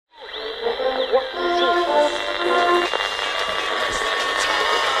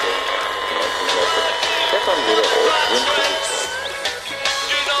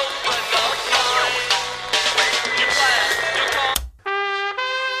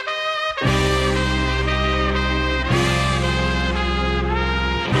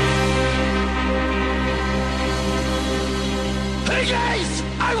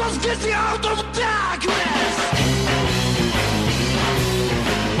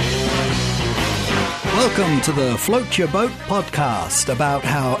Welcome to the Float Your Boat podcast about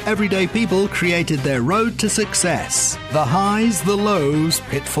how everyday people created their road to success. The highs, the lows,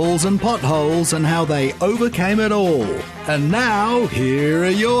 pitfalls and potholes, and how they overcame it all. And now, here are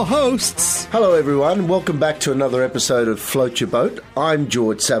your hosts. Hello everyone, welcome back to another episode of Float Your Boat. I'm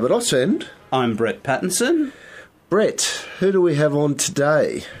George Sabados and... I'm Brett Pattinson. Brett, who do we have on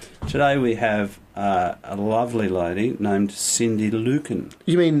today? Today we have a lovely lady named Cindy Lucan.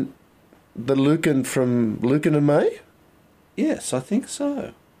 You mean the Lucan from Lucan and May? Yes, I think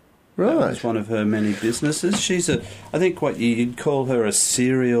so. Right. That was one of her many businesses. She's I think what you'd call her a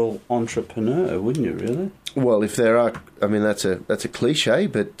serial entrepreneur, wouldn't you, really? Well, if there are, I mean, that's a cliche,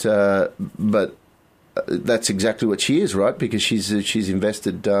 but that's exactly what she is, right? Because she's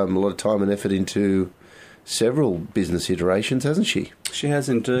invested a lot of time and effort into several business iterations, hasn't she? She has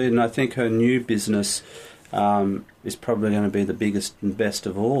indeed, and I think her new business is probably going to be the biggest and best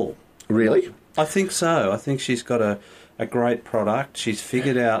of all. Really? I think so. I think she's got a great product. She's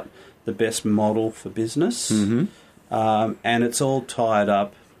figured out the best model for business, and it's all tied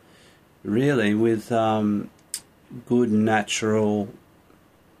up really with good, natural,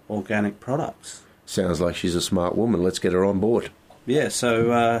 organic products. Sounds like she's a smart woman. Let's get her on board. Yeah,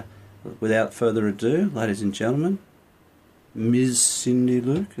 so without further ado, ladies and gentlemen, Ms. Cindy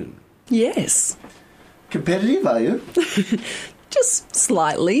Lucan. Yes. Competitive, are you? Just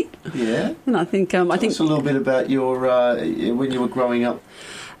slightly. Yeah. And I think Tell us a little bit about your when you were growing up.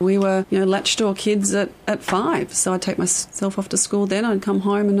 We were, latch door kids at 5. So I'd take myself off to school then. I'd come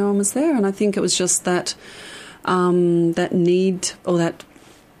home and no one was there. And I think it was just that need, or that,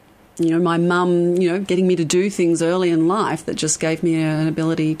 my mum, getting me to do things early in life that just gave me an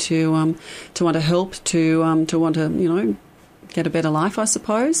ability to want to help, to want to, get a better life, I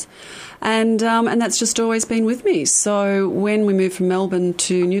suppose. And that's just always been with me. So when we moved from Melbourne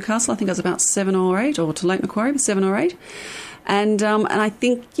to Newcastle, I think I was about 7 or 8, or to Lake Macquarie, 7 or 8. And I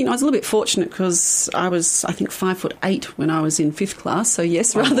think, I was a little bit fortunate because I was, I think, 5'8" when I was in 5th class. So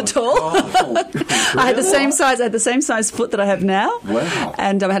yes, rather tall. I had the same size foot that I have now. Wow.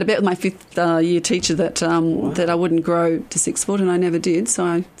 And I had a bet with my 5th year teacher that that I wouldn't grow to 6 foot, and I never did. So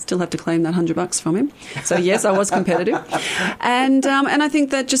I still have to claim that $100 from him. So yes, I was competitive, and I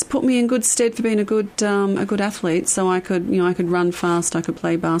think that just put me in good stead for being a good athlete. So I could run fast, I could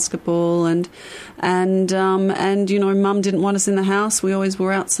play basketball, and Mum didn't want us in the house. We always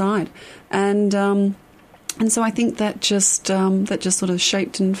were outside, and so I think that just sort of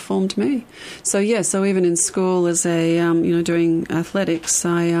shaped and formed me. So so even in school as a doing athletics,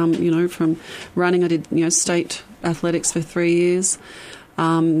 I from running I did state athletics for 3 years.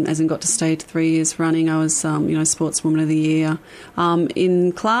 As in got to state 3 years running. I was, Sportswoman of the Year.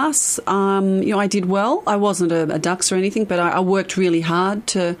 In class, I did well. I wasn't a dux or anything, but I worked really hard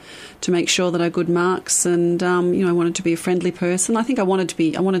to make sure that I got good marks, and I wanted to be a friendly person. I think I wanted to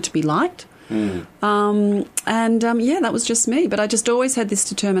be liked. That was just me. But I just always had this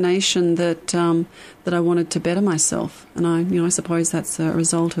determination that I wanted to better myself, and I suppose that's a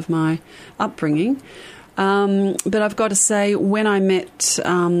result of my upbringing. But I've got to say, when I met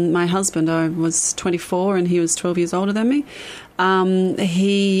my husband, I was 24 and he was 12 years older than me.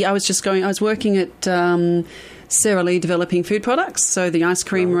 I was working at Sara Lee developing food products, so the ice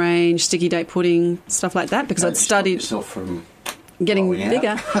cream range, sticky date pudding, stuff like that, because I'd studied... yourself from getting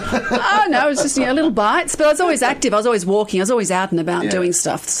bigger. Oh, no, it was just, little bites. But I was always active. I was always walking. I was always out and about doing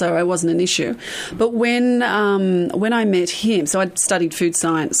stuff, so it wasn't an issue. But when I met him, so I'd studied food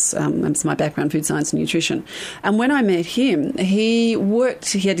science, that's my background, food science and nutrition. And when I met him, he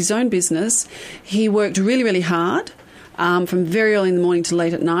had his own business. He worked really, really hard. From very early in the morning to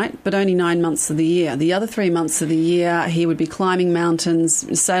late at night, but only 9 months of the year. The other 3 months of the year, he would be climbing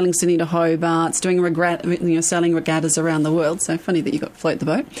mountains, sailing Sydney to Hobart, doing sailing regattas around the world. So funny that you got to float the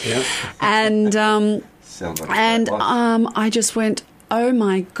boat. Yeah. And sounds like I just went, oh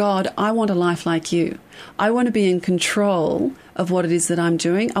my God, I want a life like you. I want to be in control of what it is that I'm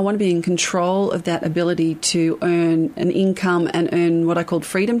doing. I want to be in control of that ability to earn an income and earn what I called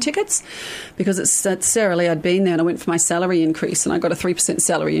freedom tickets, because at Sara Lee I'd been there and I went for my salary increase and I got a 3%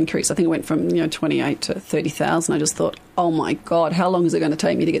 salary increase. I think it went from 28 to 30,000. I just thought, oh my God, how long is it going to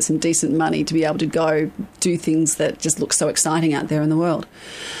take me to get some decent money to be able to go do things that just look so exciting out there in the world?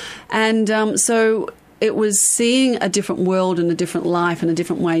 And so it was seeing a different world and a different life and a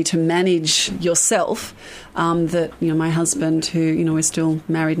different way to manage yourself that, my husband, who, we're still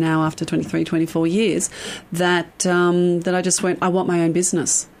married now after 23, 24 years, that I just went, I want my own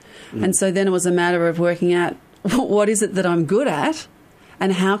business. And so then it was a matter of working out what is it that I'm good at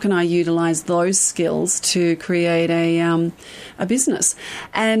and how can I utilise those skills to create a business.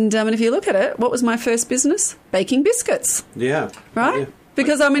 And if you look at it, what was my first business? Baking biscuits. Yeah. Right? Yeah.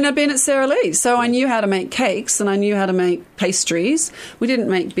 Because, I'd been at Sara Lee, so I knew how to make cakes and I knew how to make pastries. We didn't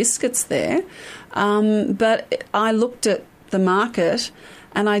make biscuits there. But I looked at the market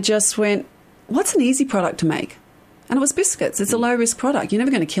and I just went, what's an easy product to make? And it was biscuits. It's a low-risk product. You're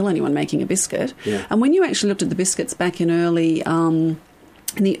never going to kill anyone making a biscuit. Yeah. And when you actually looked at the biscuits back in the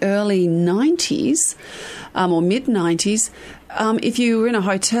early 90s or mid-90s, if you were in a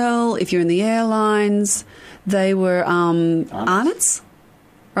hotel, if you're in the airlines, they were Arnott's.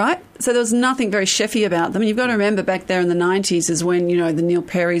 Right? So there was nothing very chefy about them. And you've got to remember back there in the 90s is when, the Neil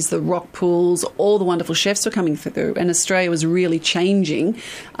Perrys, the Rockpools, all the wonderful chefs were coming through. And Australia was really changing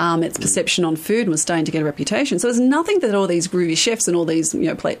its perception on food and was starting to get a reputation. So there's nothing that all these groovy chefs and all these,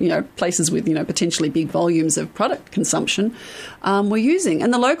 places with, potentially big volumes of product consumption were using.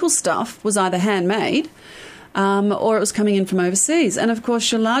 And the local stuff was either handmade or it was coming in from overseas. And, of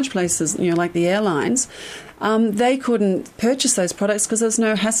course, your large places, like the airlines, they couldn't purchase those products because there was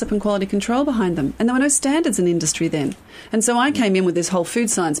no HACCP and quality control behind them. And there were no standards in industry then. And so I came in with this whole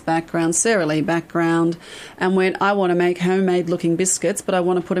food science background, Sara Lee background, and went, I want to make homemade-looking biscuits, but I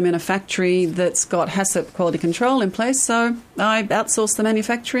want to put them in a factory that's got HACCP quality control in place. So I outsourced the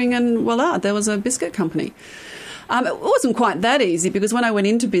manufacturing and voila, there was a biscuit company. It wasn't quite that easy because when I went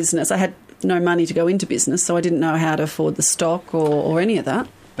into business, I had no money to go into business, so I didn't know how to afford the stock or any of that.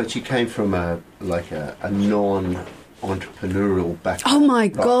 But you came from a non-entrepreneurial background. Oh my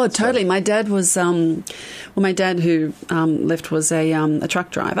right? God, totally. My dad was, my dad who left was a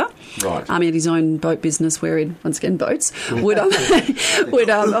truck driver. Right. He had his own boat business where he'd, once again, boats, would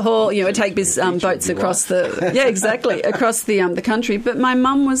haul, take boats across across the country. But my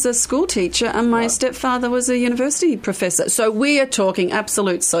mum was a school teacher and my stepfather was a university professor. So we are talking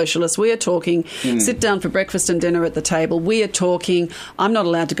absolute socialists. We are talking sit down for breakfast and dinner at the table. We are talking, I'm not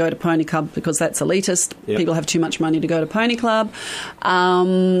allowed to go to Pony Club because that's elitist. Yep. People have too much money to go to Pony Club.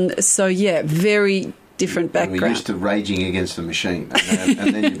 Very different background. We're used to raging against the machine,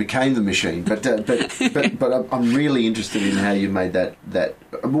 and then you became the machine. But I'm really interested in how you made that.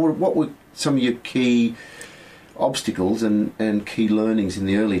 What were some of your key obstacles and key learnings in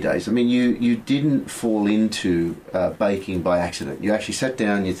the early days? I mean, you didn't fall into baking by accident. You actually sat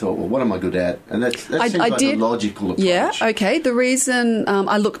down and you thought, well, what am I good at? And that seems like a logical approach. Yeah, okay. The reason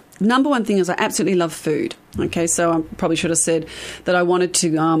number one thing is I absolutely love food. Okay, so I probably should have said that I wanted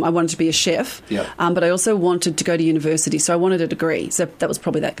to be a chef, but I also wanted to go to university, so I wanted a degree. So that was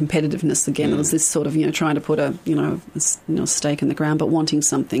probably that competitiveness again. It was this sort of trying to put a stake in the ground, but wanting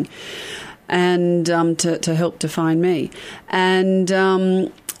something, and to help define me, and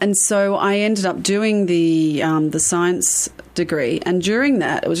so I ended up doing the science degree, and during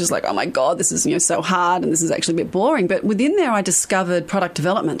that it was just like, oh my God, this is so hard, and this is actually a bit boring. But within there, I discovered product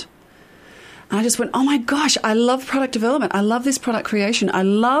development. I just went, oh my gosh, I love product development. I love this product creation. I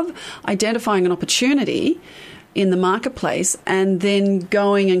love identifying an opportunity in the marketplace and then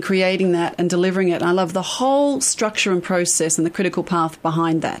going and creating that and delivering it. And I love the whole structure and process and the critical path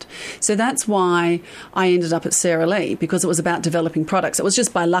behind that. So that's why I ended up at Sara Lee, because it was about developing products. It was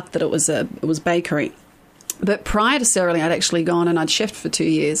just by luck that it was bakery. But prior to Sara Lee, I'd actually gone and I'd chefed for 2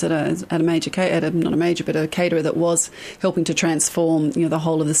 years at a caterer that was helping to transform the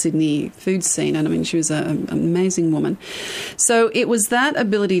whole of the Sydney food scene. And I mean, she was an amazing woman. So it was that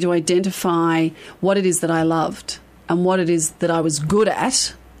ability to identify what it is that I loved and what it is that I was good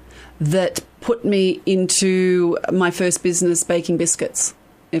at that put me into my first business, baking biscuits,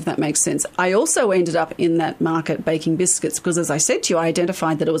 if that makes sense. I also ended up in that market baking biscuits because, as I said to you, I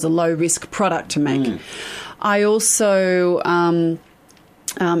identified that it was a low-risk product to make. I also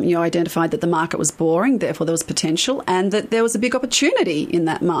identified that the market was boring, therefore there was potential, and that there was a big opportunity in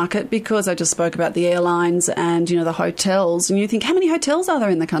that market because I just spoke about the airlines and, the hotels. And you think, how many hotels are there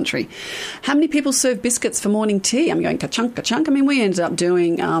in the country? How many people serve biscuits for morning tea? I'm going ka-chunk, ka-chunk. I mean, we ended up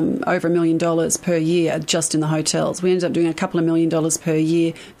doing over $1 million per year just in the hotels. We ended up doing a couple of $1 million per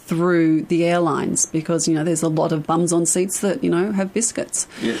year through the airlines because, there's a lot of bums on seats that, have biscuits.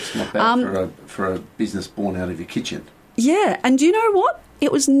 Yeah, it's not bad for a business born out of your kitchen. Yeah, and do you know what?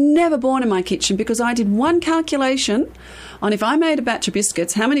 It was never born in my kitchen because I did one calculation on if I made a batch of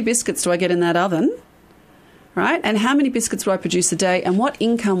biscuits, how many biscuits do I get in that oven, right? And how many biscuits would I produce a day and what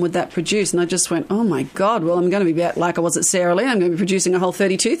income would that produce? And I just went, oh my God, well, I'm going to be like I was at Sara Lee. I'm going to be producing a whole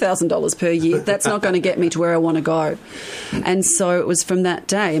 $32,000 per year. That's not going to get me to where I want to go. And so it was from that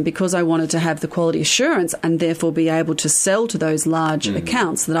day, and because I wanted to have the quality assurance and therefore be able to sell to those large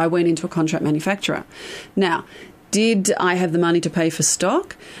accounts, that I went into a contract manufacturer. Now, Did I have the money to pay for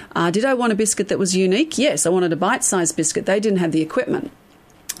stock? Did I want a biscuit that was unique? Yes, I wanted a bite-sized biscuit. They didn't have the equipment.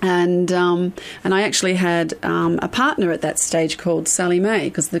 And I actually had a partner at that stage called Sally May,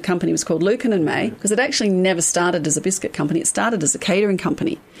 because the company was called Lucan and May, because it actually never started as a biscuit company. It started as a catering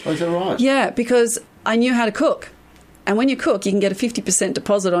company. Oh, is that right? Yeah, because I knew how to cook. And when you cook, you can get a 50%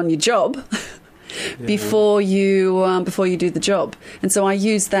 deposit on your job before you do the job. And so I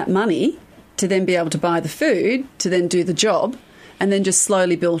used that money to then be able to buy the food, to then do the job, and then just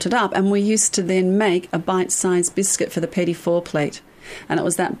slowly built it up. And we used to then make a bite-sized biscuit for the Petit Four plate. And it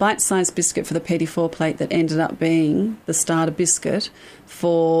was that bite-sized biscuit for the Petit Four plate that ended up being the starter biscuit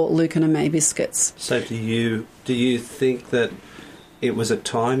for Lucan and May biscuits. So do you think that it was a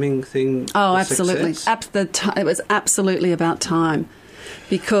timing thing? Oh, absolutely. It was absolutely about time,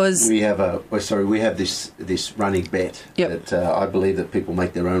 because we have this running bet that I believe that people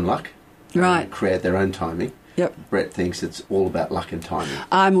make their own luck, right? Create their own timing. Yep. Brett thinks it's all about luck and timing.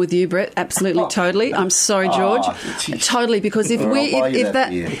 I'm with you, Brett. Absolutely, totally. I'm sorry, George. Totally, because if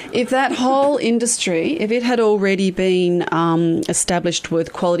that whole industry, if it had already been established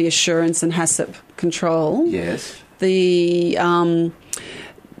with quality assurance and HACCP control, yes, then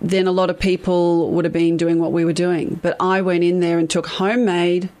a lot of people would have been doing what we were doing. But I went in there and took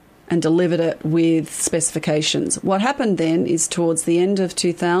homemade and delivered it with specifications. What happened then is towards the end of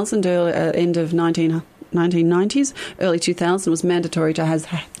 2000, end of 1990s, early 2000, it was mandatory to have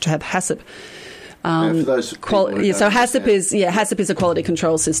HACCP. HACCP is a quality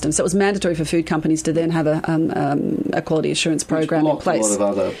control system. So it was mandatory for food companies to then have a quality assurance program in place. Blocked a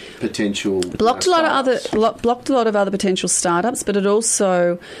lot of other potential blocked a lot of other potential startups, but it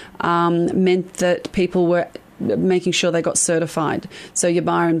also meant that people were making sure they got certified. So your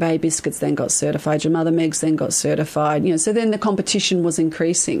Byron Bay biscuits then got certified, your Mother Meg's then got certified. So then the competition was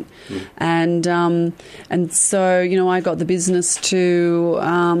increasing, and so I got the business to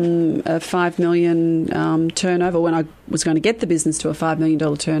a $5 million turnover. When I was going to get the business to a $5 million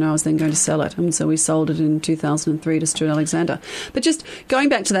turnover, I was then going to sell it, and so we sold it in 2003 to Stuart Alexander. But just going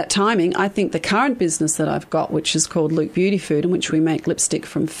back to that timing, I think the current business that I've got, which is called Luke Beauty Food, in which we make lipstick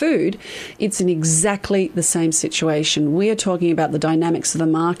from food, it's in exactly the same situation. We are talking about the dynamics of the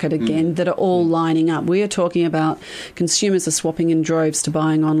market again that are all lining up. We are talking about consumers are swapping in droves to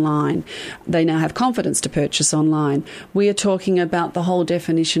buying online. They now have confidence to purchase online. We are talking about the whole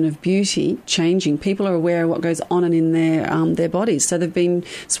definition of beauty changing. People are aware of what goes on and in their bodies. So they've been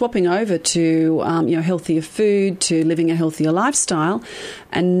swapping over to healthier food, to living a healthier lifestyle.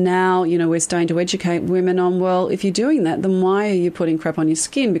 And now, we're starting to educate women on, well, if you're doing that, then why are you putting crap on your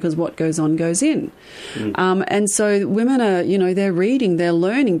skin? Because what goes on goes in. And so women are, they're reading, they're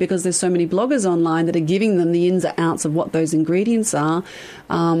learning, because there's so many bloggers online that are giving them the ins and outs of what those ingredients are,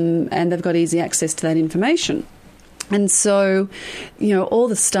 and they've got easy access to that information. And so, all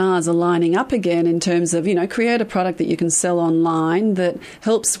the stars are lining up again in terms of, create a product that you can sell online that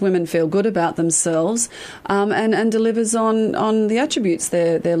helps women feel good about themselves, and delivers on the attributes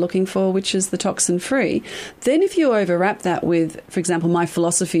they're looking for, which is the toxin-free. Then if you overwrap that with, for example, my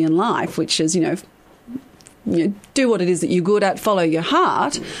philosophy in life, which is, do what it is that you're good at, follow your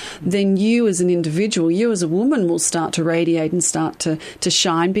heart, then you as an individual, you as a woman will start to radiate and start to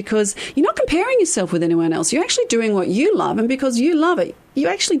shine, because you're not comparing yourself with anyone else. You're actually doing what you love, and because you love it, you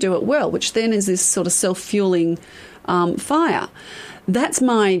actually do it well, which then is this sort of self-fueling fire. That's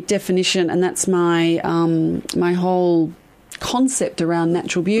my definition, and that's my my whole concept around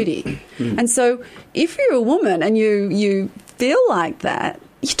natural beauty. And so if you're a woman and you feel like that,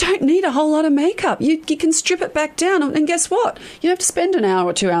 you don't need a whole lot of makeup. You can strip it back down, and guess what? You don't have to spend an hour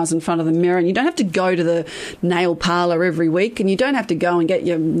or 2 hours in front of the mirror, and you don't have to go to the nail parlour every week, and you don't have to go and get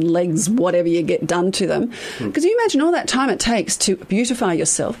your legs, whatever you get, done to them. Because you imagine all that time it takes to beautify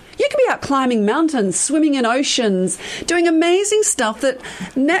yourself. You can be out climbing mountains, swimming in oceans, doing amazing stuff that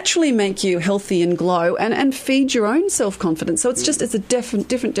naturally make you healthy and glow and feed your own self-confidence. So it's a different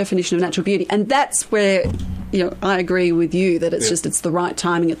definition of natural beauty, and that's where I agree with you that it's the right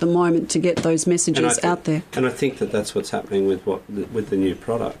timing at the moment to get those messages out there. And I think that's what's happening with the new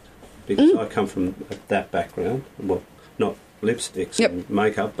product, because I come from that background. Well, not lipsticks and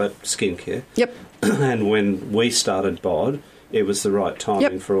makeup, but skincare. Yep. And when we started BOD, it was the right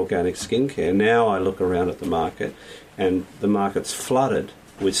timing for organic skincare. Now I look around at the market, and the market's flooded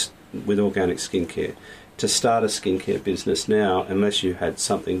with organic skincare. To start a skincare business now, unless you had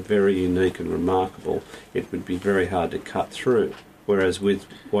something very unique and remarkable, it would be very hard to cut through. Whereas with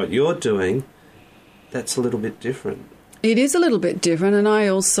what you're doing, that's a little bit different. It is a little bit different, and I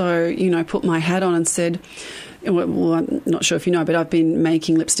also, put my hat on and said, Well, I'm not sure if you know, but I've been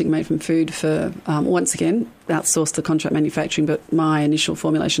making lipstick made from food for, once again, outsourced the contract manufacturing, but my initial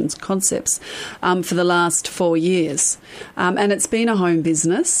formulations concepts for the last 4 years. And it's been a home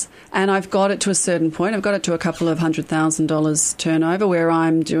business, and I've got it to a certain point. I've got it to a couple of $100,000 turnover where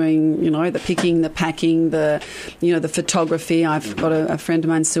I'm doing, the picking, the packing, the photography. I've got a friend of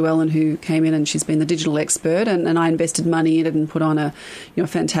mine, Sue Ellen, who came in and she's been the digital expert, and I invested money in it and put on a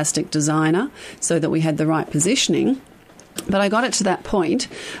fantastic designer so that we had the right positioning. But I got it to that point,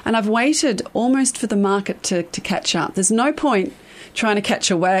 and I've waited almost for the market to catch up. There's no point trying to catch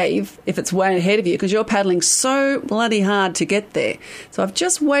a wave if it's way ahead of you because you're paddling so bloody hard to get there. So I've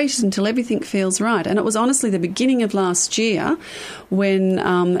just waited until everything feels right. And it was honestly the beginning of last year when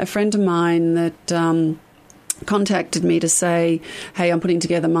a friend of mine that contacted me to say, hey, I'm putting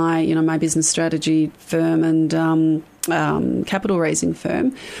together my business strategy firm and capital raising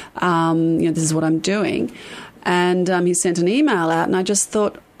firm. This is what I'm doing. And he sent an email out, and I just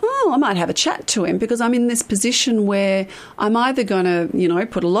thought, I might have a chat to him because I'm in this position where I'm either going to,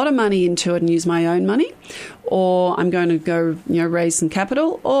 put a lot of money into it and use my own money, or I'm going to go, raise some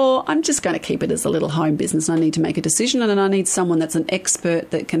capital, or I'm just going to keep it as a little home business. I need to make a decision, and I need someone that's an expert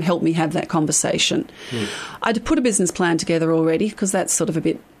that can help me have that conversation. I'd put a business plan together already because that's sort of a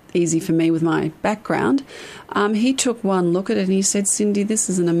bit easy for me with my background. He took one look at it and he said, Cindy, this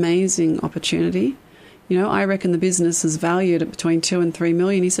is an amazing opportunity. I reckon the business is valued at between 2 and 3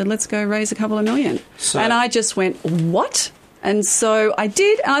 million. He said, let's go raise a couple of million. And I just went, what? And so I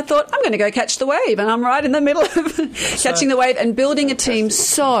did, and I thought, I'm going to go catch the wave. And I'm right in the middle of catching the wave and building a team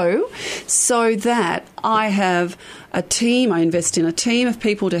so that I have a team. I invest in a team of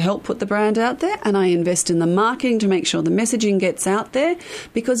people to help put the brand out there, and I invest in the marketing to make sure the messaging gets out there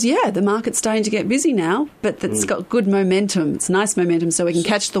because, the market's starting to get busy now, but it's got good momentum. It's nice momentum, so we can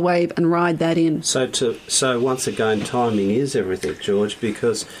catch the wave and ride that in. So once again, timing is everything, George,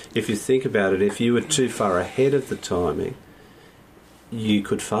 because if you think about it, if you were too far ahead of the timing, you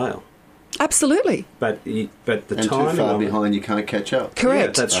could fail. Absolutely. But the and timing too far behind, you can't catch up.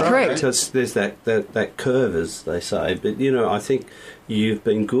 Correct. Yeah, that's right. Correct. Because there's that curve, as they say. But I think you've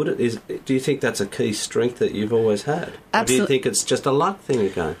been good at. Do you think that's a key strength that you've always had? Absolutely. Or do you think it's just a luck thing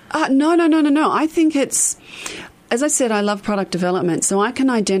again? No. I think it's, as I said, I love product development, so I can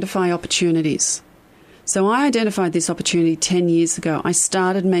identify opportunities. So I identified this opportunity 10 years ago. I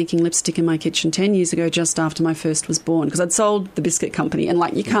started making lipstick in my kitchen 10 years ago, just after my first was born, because I'd sold the biscuit company, and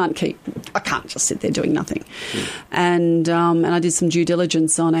I can't just sit there doing nothing. And I did some due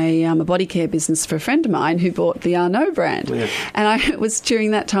diligence on a body care business for a friend of mine who bought the Arnaud brand. Yeah. And it was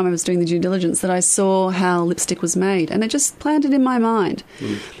during that time I was doing the due diligence that I saw how lipstick was made, and it just planted in my mind.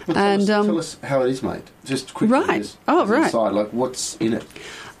 Well, tell us how it is made, just quickly. Right. Right. Aside, what's in it?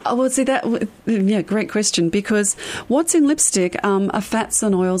 Oh, well, see, great question, because what's in lipstick are fats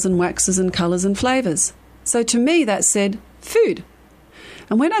and oils and waxes and colours and flavours. So to me, that said food.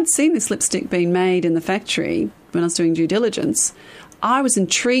 And when I'd seen this lipstick being made in the factory, when I was doing due diligence, I was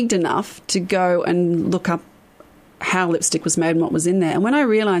intrigued enough to go and look up how lipstick was made and what was in there. And when I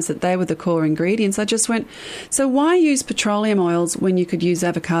realised that they were the core ingredients, I just went, so why use petroleum oils when you could use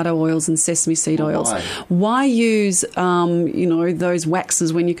avocado oils and sesame seed oils? Why use, those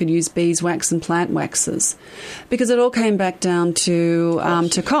waxes when you could use beeswax and plant waxes? Because it all came back down to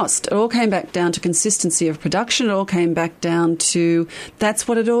cost. It all came back down to consistency of production. It all came back down to that's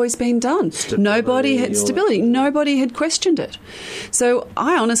what had always been done. Nobody had questioned it. So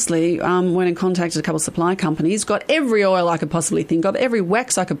I honestly went and contacted a couple of supply companies, got every oil I could possibly think of, every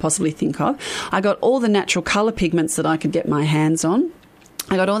wax I could possibly think of. I got all the natural colour pigments that I could get my hands on.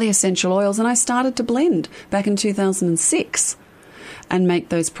 I got all the essential oils, and I started to blend back in 2006 and make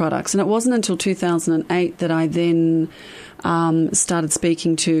those products. And it wasn't until 2008 that I then started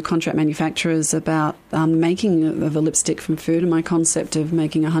speaking to contract manufacturers about making of a lipstick from food and my concept of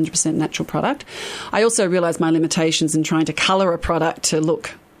making a 100% natural product. I also realised my limitations in trying to colour a product to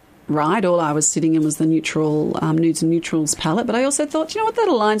look right. All I was sitting in was the neutral nudes and neutrals palette. But I also thought, that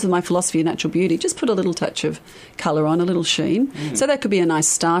aligns with my philosophy of natural beauty. Just put a little touch of colour on, a little sheen. So that could be a nice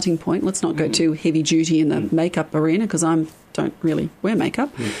starting point. Let's not go too heavy duty in the makeup arena because I don't really wear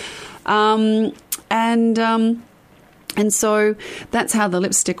makeup. And so that's how the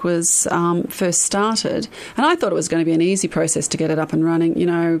lipstick was first started. And I thought it was going to be an easy process to get it up and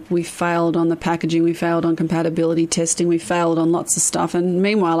running. We failed on the packaging, we failed on compatibility testing, we failed on lots of stuff. And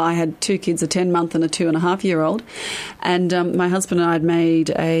meanwhile, I had two kids, a 10-month and a 2.5-year-old. And my husband and I had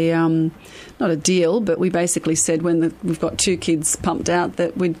made not a deal, but we basically said when we've got two kids pumped out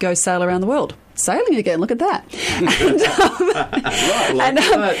that we'd go sail around the world. sailing again. Look at that.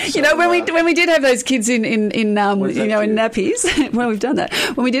 When we did have those kids in nappies, well, we've done that.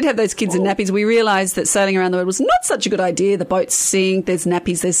 When we did have those kids in nappies, we realised that sailing around the world was not such a good idea. The boats sink. There's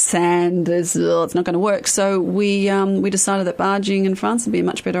nappies. There's sand. It's not going to work. So we decided that barging in France would be a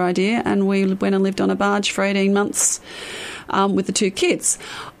much better idea, and we went and lived on a barge for 18 months with the 2 kids.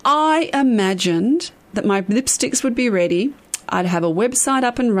 I imagined that my lipsticks would be ready. I'd have a website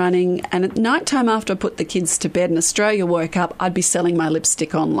up and running, and at night time after I put the kids to bed and Australia woke up, I'd be selling my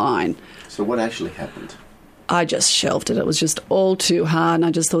lipstick online. So what actually happened? I just shelved it. It was just all too hard, and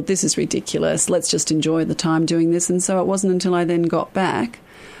I just thought, this is ridiculous. Let's just enjoy the time doing this. And so it wasn't until I then got back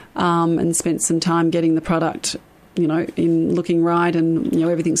and spent some time getting the product, in looking right and,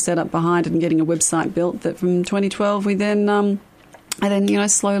 everything set up behind it and getting a website built, that from 2012 we then... I then,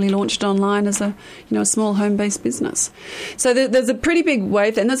 slowly launched online as a small home-based business. So there's a pretty big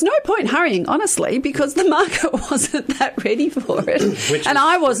wave, and there's no point hurrying, honestly, because the market wasn't that ready for it,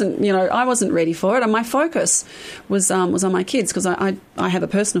 I wasn't ready for it. And my focus was on my kids, because I have a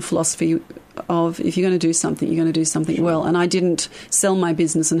personal philosophy of, if you're going to do something, you're going to do something well. And I didn't sell my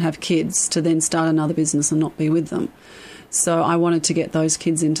business and have kids to then start another business and not be with them. So I wanted to get those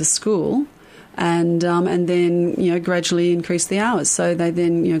kids into school. And then, gradually increase the hours. So they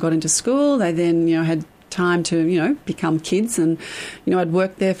then, got into school. They then, had time to, become kids. And, I'd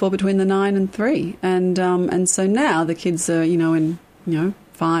worked there for between the 9 and 3. And so now the kids are, in,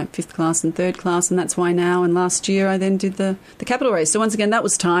 5th class and 3rd class. And that's why now, and last year, I then did the capital raise. So once again, that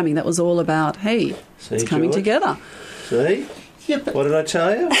was timing. That was all about, hey, it's coming together. See? Yeah, but what did I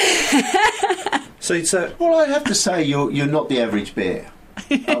tell you? Well, I'd have to say you're not the average bear.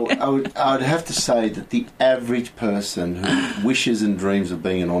 I would have to say that the average person who wishes and dreams of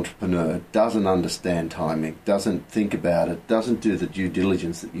being an entrepreneur doesn't understand timing, doesn't think about it, doesn't do the due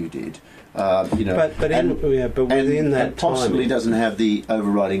diligence that you did. But within that possibly doesn't have the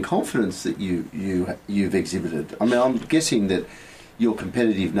overriding confidence that you've exhibited. I mean, I'm guessing that your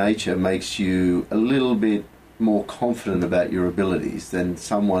competitive nature makes you a little bit more confident about your abilities than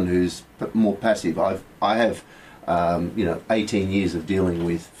someone who's more passive. I have 18 years of dealing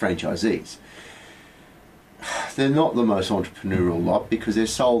with franchisees. They're not the most entrepreneurial lot, because they're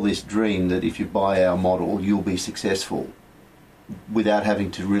sold this dream that if you buy our model, you'll be successful without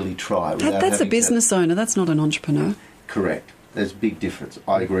having to really try. That's a business owner. That's not an entrepreneur. Correct. There's a big difference.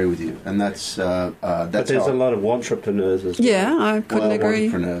 I agree with you, and that's. But there's a lot of entrepreneurs as well. Yeah, I couldn't agree.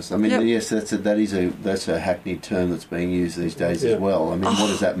 Entrepreneurs. I mean, yes, that's a hackneyed term that's being used these days as well. I mean, what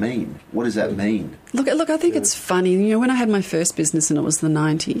does that mean? What does that mean? Look. I think it's funny. When I had my first business, and it was the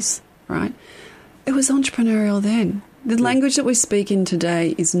 90s, right? It was entrepreneurial then. The language that we speak in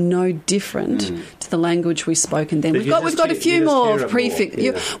today is no different to the language we spoke in then. We've got a few more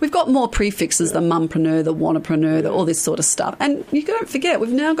prefixes. We've got more prefixes: the mumpreneur, the wannapreneur, all this sort of stuff. And you don't forget, we've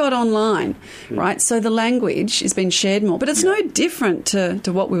now got online, right? So the language is being shared more, but it's no different to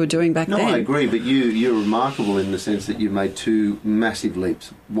what we were doing back then. No, I agree. But you're remarkable in the sense that you made 2 massive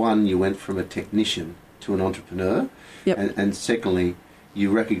leaps. One, you went from a technician to an entrepreneur, and secondly,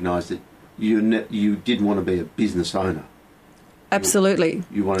 you recognised that you did want to be a business owner. Absolutely.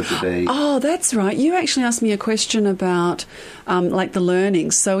 You wanted to be... Oh, that's right. You actually asked me a question about the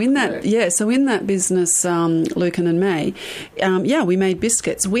learnings. So in that, business, Lucan and May, we made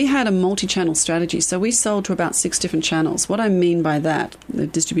biscuits. We had a multi-channel strategy. So we sold to about 6 different channels. What I mean by that, the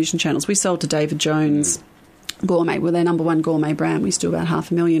distribution channels, we sold to David Jones. Gourmet, we're their number 1 gourmet brand. We used to do about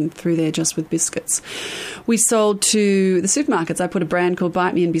 $500,000 through there just with biscuits. We sold to the supermarkets. I put a brand called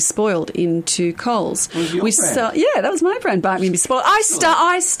Bite Me and Be Spoiled into Coles. Was your brand? That was my brand, Bite Me and Be Spoiled.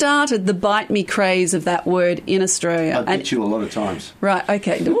 I started the Bite Me craze of that word in Australia. I've met you a lot of times. Right,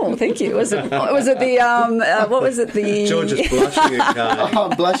 okay. Oh, thank you. Was it the, what was it, the... George is blushing again.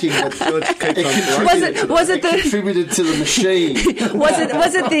 I'm blushing, but George keeps on blushing. Was it the... contributed to the machine.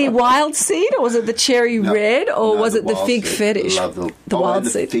 was it the wild seed, or was it the cherry red? Or was it the fig fetish? Love the wild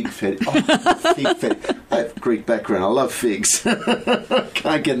seed. Fig fetish. Fig fetish. I have Greek background. I love figs.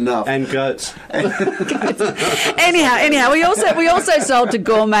 Can't get enough. And goats. Anyhow, we also sold to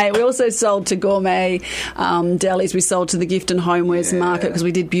gourmet. We also sold to gourmet delis. We sold to the gift and homewares market, because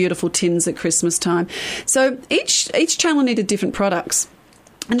we did beautiful tins at Christmas time. So each channel needed different products.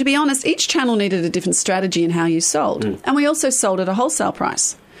 And to be honest, each channel needed a different strategy in how you sold. And we also sold at a wholesale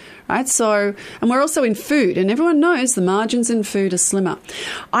price. Right, so, and we're also in food, and everyone knows the margins in food are slimmer.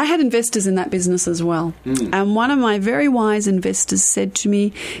 I had investors in that business as well, and one of my very wise investors said to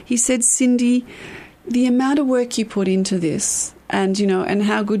me, he said, Cindy, the amount of work you put into this and and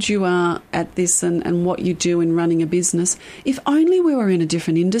how good you are at this and what you do in running a business. If only we were in a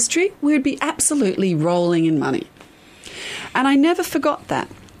different industry, we would be absolutely rolling in money. And I never forgot that.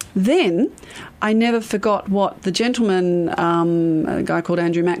 Then I never forgot what the gentleman, a guy called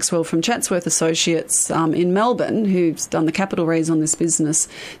Andrew Maxwell from Chatsworth Associates in Melbourne, who's done the capital raise on this business,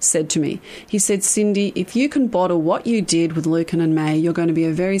 said to me. He said, Cindy, if you can bottle what you did with Lucan and May, you're going to be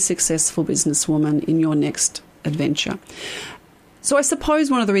a very successful businesswoman in your next adventure. So I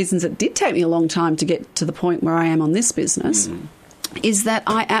suppose one of the reasons it did take me a long time to get to the point where I am on this business is that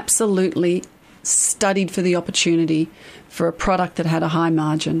I absolutely studied for the opportunity for a product that had a high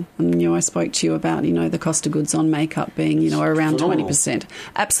margin. And, I spoke to you about, the cost of goods on makeup being, around phenomenal. 20%.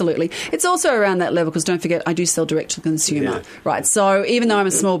 Absolutely. It's also around that level because don't forget, I do sell direct to consumer. Yeah. Right. So even though I'm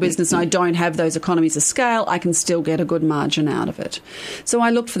a small business and I don't have those economies of scale, I can still get a good margin out of it. So I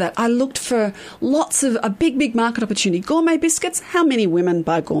looked for that. I looked for lots of a big market opportunity. Gourmet biscuits. How many women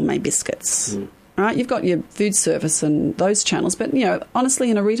buy gourmet biscuits? Right, you've got your food service and those channels, but honestly,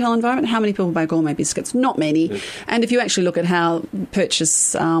 in a retail environment, how many people buy gourmet biscuits? Not many. Yeah. And if you actually look at how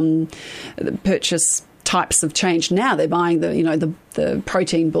purchase types have changed now, they're buying the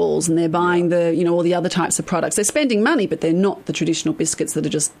protein balls and they're buying the all the other types of products. They're spending money, but they're not the traditional biscuits that are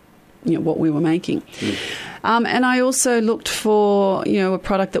just what we were making. And I also looked for a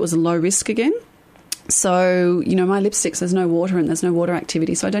product that was a low risk again. So, my lipsticks, there's no water and there's no water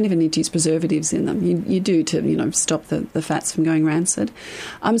activity, so I don't even need to use preservatives in them. You do to, stop the fats from going rancid.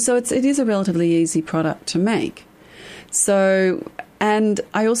 So it is a relatively easy product to make. So, and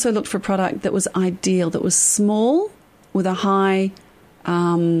I also looked for a product that was ideal, that was small with a high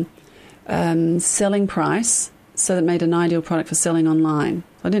selling price, so that made an ideal product for selling online.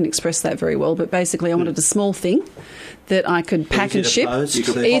 I didn't express that very well, but basically I wanted a small thing that I could pack and ship.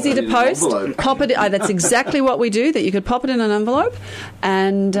 Easy to post. Pop it. That's exactly what we do, that you could pop it in an envelope,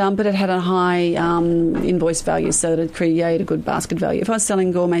 and but it had a high invoice value, so that it created a good basket value. If I was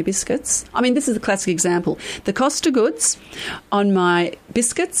selling gourmet biscuits, this is a classic example. The cost of goods on my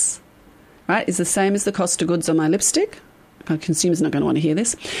biscuits, right, is the same as the cost of goods on my lipstick. Consumers are not going to want to hear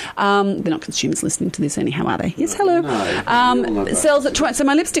this. They're not consumers listening to this anyhow, are they? Yes, hello. No, sells at so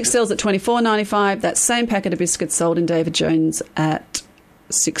my lipstick sells at $24.95. That same packet of biscuits sold in David Jones at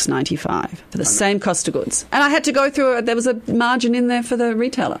 $6.95 for the same cost of goods. And I had to go through there was a margin in there for the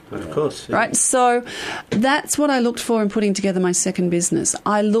retailer. Of course. Yeah. Right? So that's what I looked for in putting together my second business.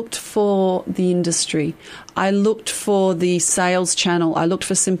 I looked for the industry. I looked for the sales channel. I looked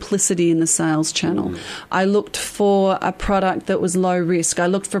for simplicity in the sales channel. I looked for a product that was low risk. I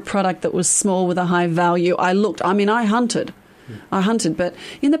looked for a product that was small with a high value. I hunted. But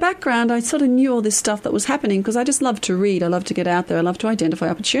in the background, I sort of knew all this stuff that was happening because I just love to read. I love to get out there. I love to identify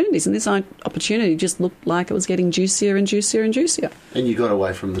opportunities. And this opportunity just looked like it was getting juicier and juicier and juicier. And you got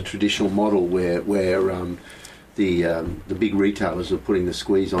away from the traditional model where the big retailers were putting the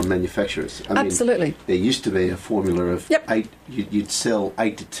squeeze on manufacturers. Absolutely. There used to be a formula of you'd sell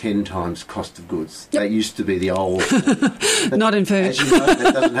 8 to 10 times cost of goods. Yep. That used to be the old... Not in food. As you know,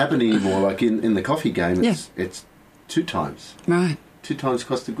 that doesn't happen anymore. Like in the coffee game, it's 2 times. Right. 2 times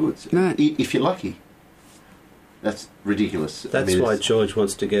cost of goods. Right. If you're lucky. That's ridiculous. That's why George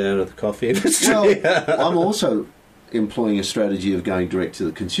wants to get out of the coffee industry. Well, I'm also employing a strategy of going direct to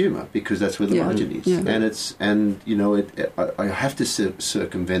the consumer because that's where the margin is. Yeah. I have to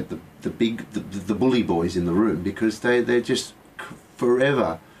circumvent the bully boys in the room because they're just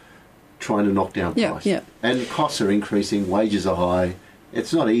forever trying to knock down price. Yeah. And costs are increasing, wages are high.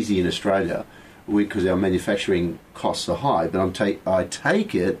 It's not easy in Australia because our manufacturing costs are high, but I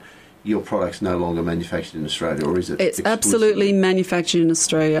take it your product's no longer manufactured in Australia, or is it? It's absolutely manufactured in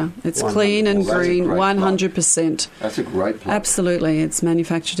Australia. It's clean and green, 100%. That's a great plug. Absolutely. It's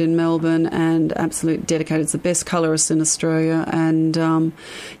manufactured in Melbourne and absolutely dedicated. It's the best colourist in Australia. And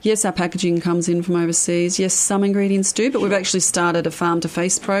yes, our packaging comes in from overseas. Yes, some ingredients do, but we've actually started a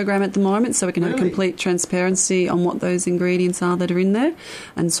farm-to-face program at the moment so we can have complete transparency on what those ingredients are that are in there,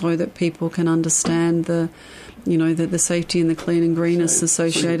 and so that people can understand the safety and the clean and greenness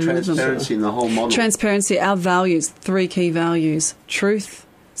associated with them. Transparency in the whole model. Transparency, our values, 3 key values: truth,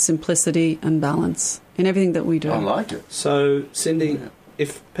 simplicity and balance in everything that we do. I like it. So, Cindy,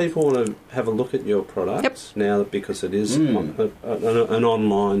 if people want to have a look at your product now, because it is an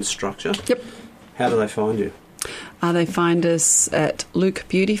online structure, how do they find you? They find us at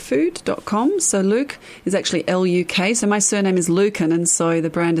lukebeautyfood.com. So Luke is actually L-U-K. So my surname is Lucan, and so the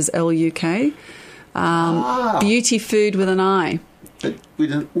brand is L-U-K. Beauty food with an I. But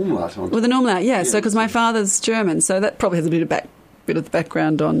with an umlaut on. With an umlaut, yeah. So because my father's German, so that probably has a bit of bit of the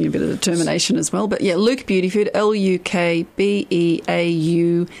background on you, a bit of determination as well. But yeah, Luke Beautyfood,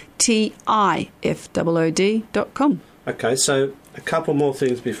 LUKBEAUTIFOOD.com. Okay, so a couple more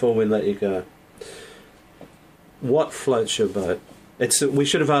things before we let you go. What floats your boat? We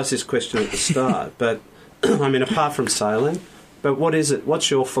should have asked this question at the start, but I mean, apart from sailing, but what is it?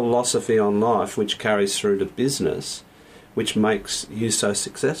 What's your philosophy on life which carries through to business, which makes you so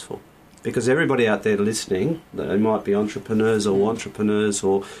successful? Because everybody out there listening, they might be entrepreneurs or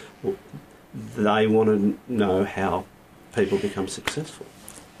they want to know how people become successful.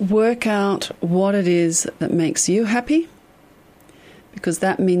 Work out what it is that makes you happy, because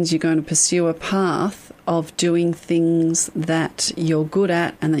that means you're going to pursue a path of doing things that you're good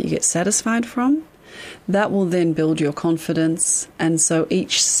at and that you get satisfied from. That will then build your confidence, and so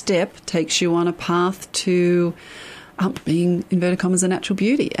each step takes you on a path to being, inverted commas, a natural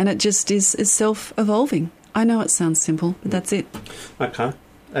beauty, and it just is self-evolving. I know it sounds simple, but that's it. Okay.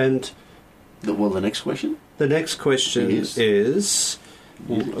 And the next question? The next question is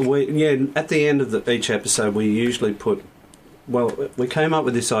at the end of each episode we usually put... Well, we came up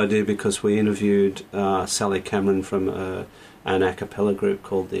with this idea because we interviewed Sally Cameron from an a cappella group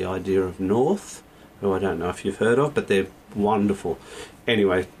called The Idea of North, who I don't know if you've heard of, but they're wonderful.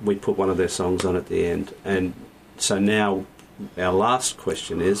 Anyway, we put one of their songs on at the end, and so now our last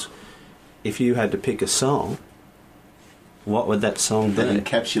question is, if you had to pick a song, what would that song be? That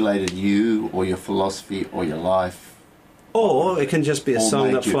encapsulated you or your philosophy or your life. Or it can just be a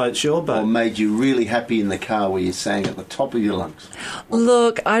song that floats your boat. Or made you really happy in the car where you sang at the top of your lungs.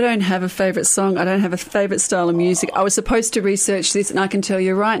 Look, I don't have a favourite song. I don't have a favourite style of music. I was supposed to research this, and I can tell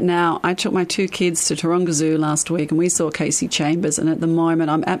you right now, I took my 2 kids to Taronga Zoo last week, and we saw Casey Chambers, and at the moment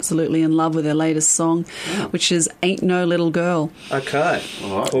I'm absolutely in love with their latest song, which is Ain't No Little Girl. Okay.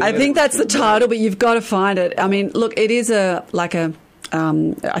 All right. I think that's the title, but you've got to find it. I mean, look, it is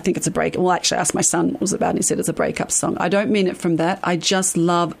I think it's a break. Well, actually, I asked my son what it was about, and he said it's a breakup song. I don't mean it from that. I just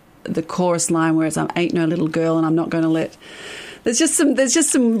love the chorus line where it's "I ain't no little girl, and I'm not going to let." There's just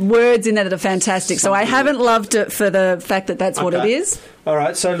some words in there that are fantastic. So I haven't loved it for the fact that that's what it is. All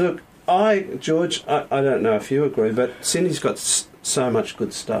right. So look, George, I don't know if you agree, but Cindy's got so much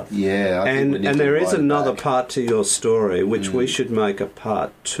good stuff. Yeah, I think we need and to there is invite another back. part to your story which we should make a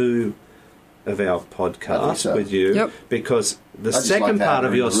part 2 of our podcast with you, because the second part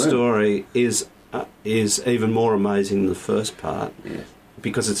of your story is even more amazing than the first part,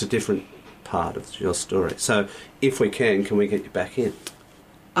 because it's a different part of your story. So if we can we get you back in?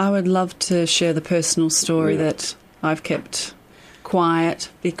 I would love to share the personal story that I've kept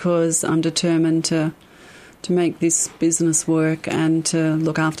quiet, because I'm determined to make this business work and to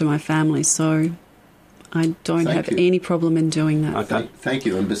look after my family. So I don't have any problem in doing that. Okay. Thank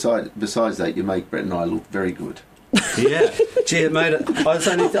you. And besides that, you make Brett and I look very good. Yeah. Gee, it made it. I was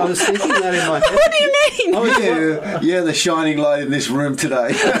thinking that in my head. What do you mean? The shining light in this room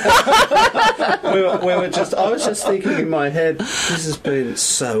today. I was just thinking in my head, this has been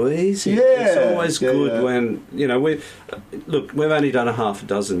so easy. Yeah. It's always good when, we've only done a half a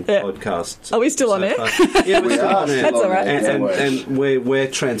dozen podcasts. Are we still on air? Yeah, we're still on air. That's all right. And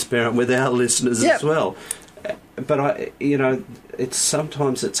we're transparent with our listeners as well. But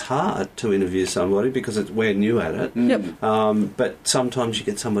sometimes it's hard to interview somebody because we're new at it. Yep. But sometimes you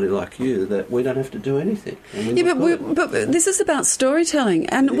get somebody like you that we don't have to do anything. But this is about storytelling,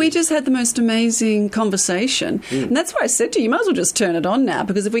 and we just had the most amazing conversation. And that's why I said to you, you might as well just turn it on now,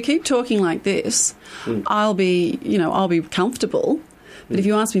 because if we keep talking like this, I'll be comfortable. But if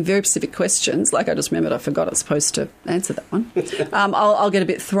you ask me very specific questions, like I just remembered I forgot I was supposed to answer that one, I'll get a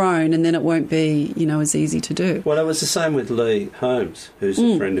bit thrown, and then it won't be, as easy to do. Well, it was the same with Lee Holmes, who's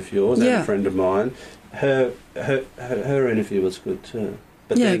a friend of yours and a friend of mine. Her interview was good too.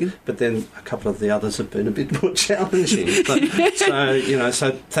 But then a couple of the others have been a bit more challenging.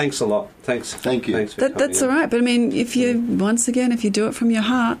 So thanks a lot. Thank you. Thanks for coming That's in. all right. But I mean, if you do it from your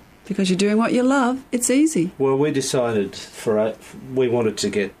heart, because you're doing what you love, it's easy. Well, we decided we wanted to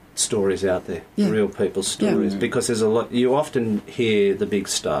get stories out there, real people's stories, because there's a lot. You often hear the big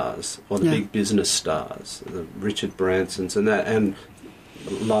stars or the big business stars, the Richard Bransons and that, and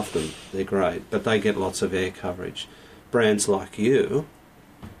love them. They're great, but they get lots of air coverage. Brands like you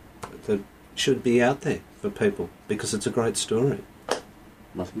that should be out there for people because it's a great story.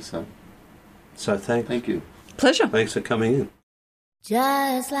 I think so. So thank you. Pleasure. Thanks for coming in.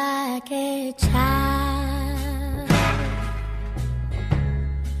 Just like a child,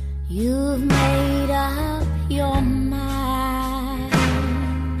 you've made up your mind.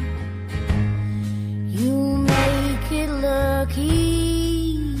 You make it look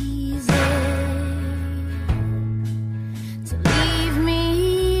easy to leave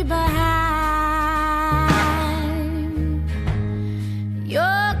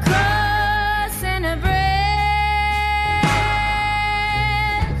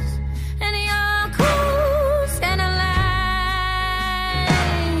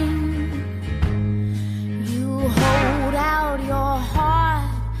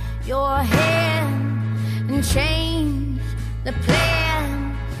the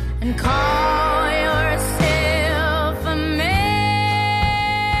plan and call yourself a man.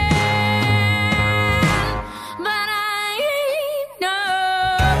 But I ain't no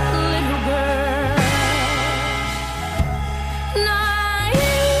little girl. No, I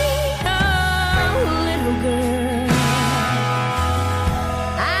ain't no little girl.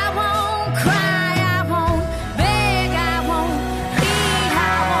 I won't cry, I won't beg, I won't plead,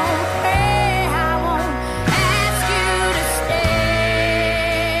 I won't pray, I won't ask you to stay.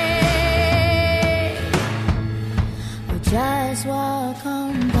 Or just walk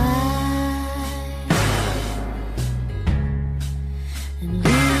on by and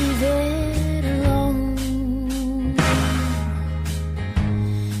leave it alone.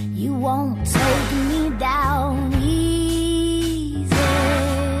 You won't take me down easy,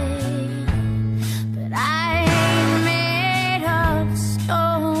 but I ain't made of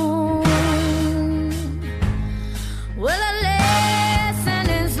stone. Well, a lesson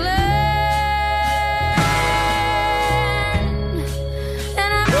is learned,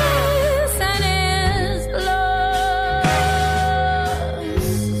 and a blessing is lost.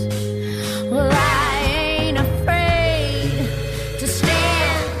 Well, I ain't afraid to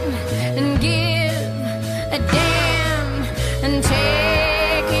stand and give a damn and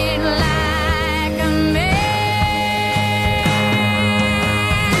take it like a man.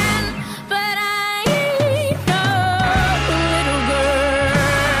 But I ain't no little girl.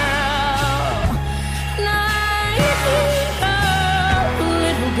 No, I ain't no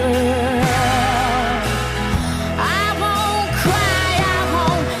little girl. I won't cry, I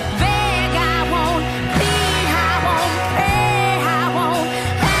won't beg, I won't plead, I won't pray, I won't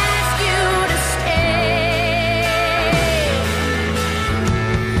ask you to stay.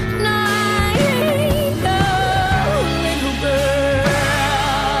 No, I ain't no little girl.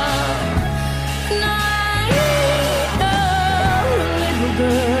 No, I ain't no little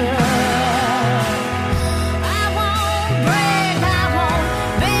girl. I won't break, I won't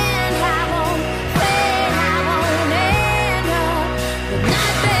bend, I won't fade, I won't end up with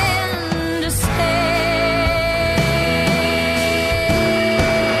nothing to say.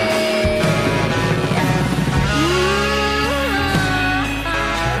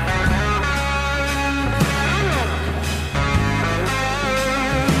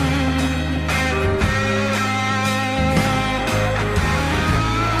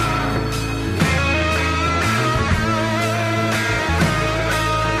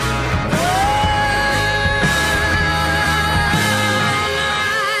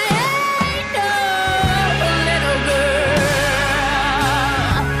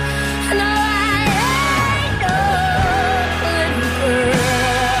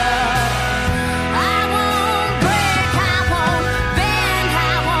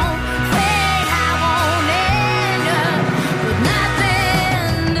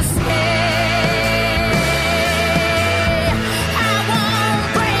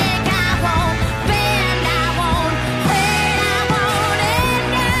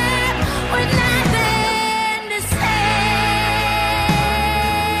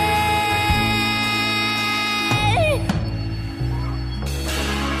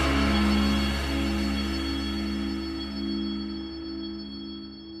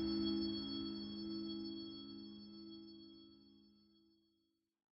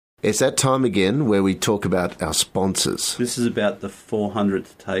 It's that time again where we talk about our sponsors. This is about the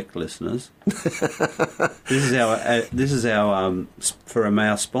 400th take, listeners. This is our for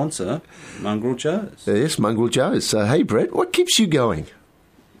our sponsor, Mongrel Joe's. Yes, Mongrel Joe's. So, hey, Brett, what keeps you going?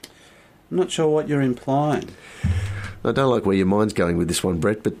 I'm not sure what you're implying. I don't like where your mind's going with this one,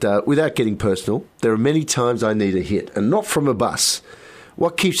 Brett, but without getting personal, there are many times I need a hit, and not from a bus.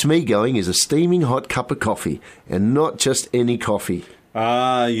 What keeps me going is a steaming hot cup of coffee, and not just any coffee.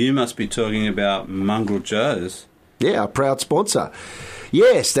 Ah, you must be talking about Mongrel Joe's. Yeah, our proud sponsor.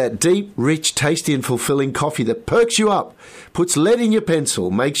 Yes, that deep, rich, tasty and fulfilling coffee that perks you up, puts lead in your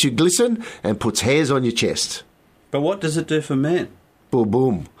pencil, makes you glisten and puts hairs on your chest. But what does it do for men? Boom,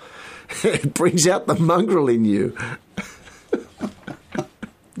 boom. It brings out the mongrel in you.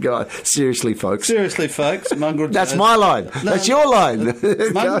 God, seriously, folks. Seriously, folks, Mongrel Joe's. That's my line. No, that's your line.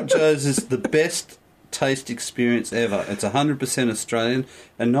 Mongrel Joe's is the best taste experience ever. It's 100% Australian,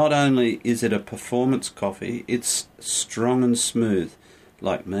 and not only is it a performance coffee, it's strong and smooth.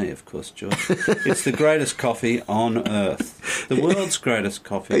 Like me, of course, George. It's the greatest coffee on earth. The world's greatest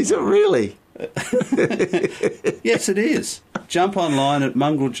coffee. Is it really? Yes, it is. Jump online at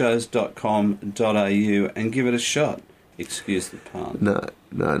mongreljoes.com.au and give it a shot. Excuse the pun. No,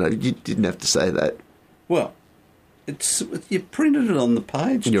 you didn't have to say that. Well, you printed it on the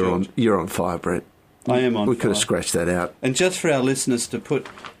page. You're on fire, Brett. I am on We fire. could have scratched that out. And just for our listeners to put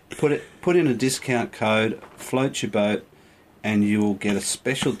in a discount code, Float Your Boat, and you will get a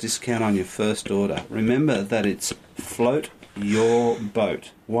special discount on your first order. Remember that it's Float Your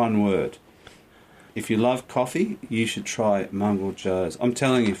Boat, one word. If you love coffee, you should try Mongrel Joe's. I'm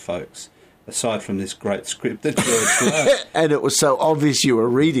telling you, folks, aside from this great script that George wrote. And it was so obvious you were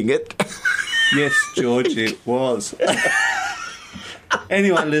reading it. Yes, George, it was.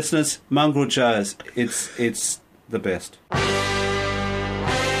 Anyway, listeners, Mongrel Joe's, it's the best.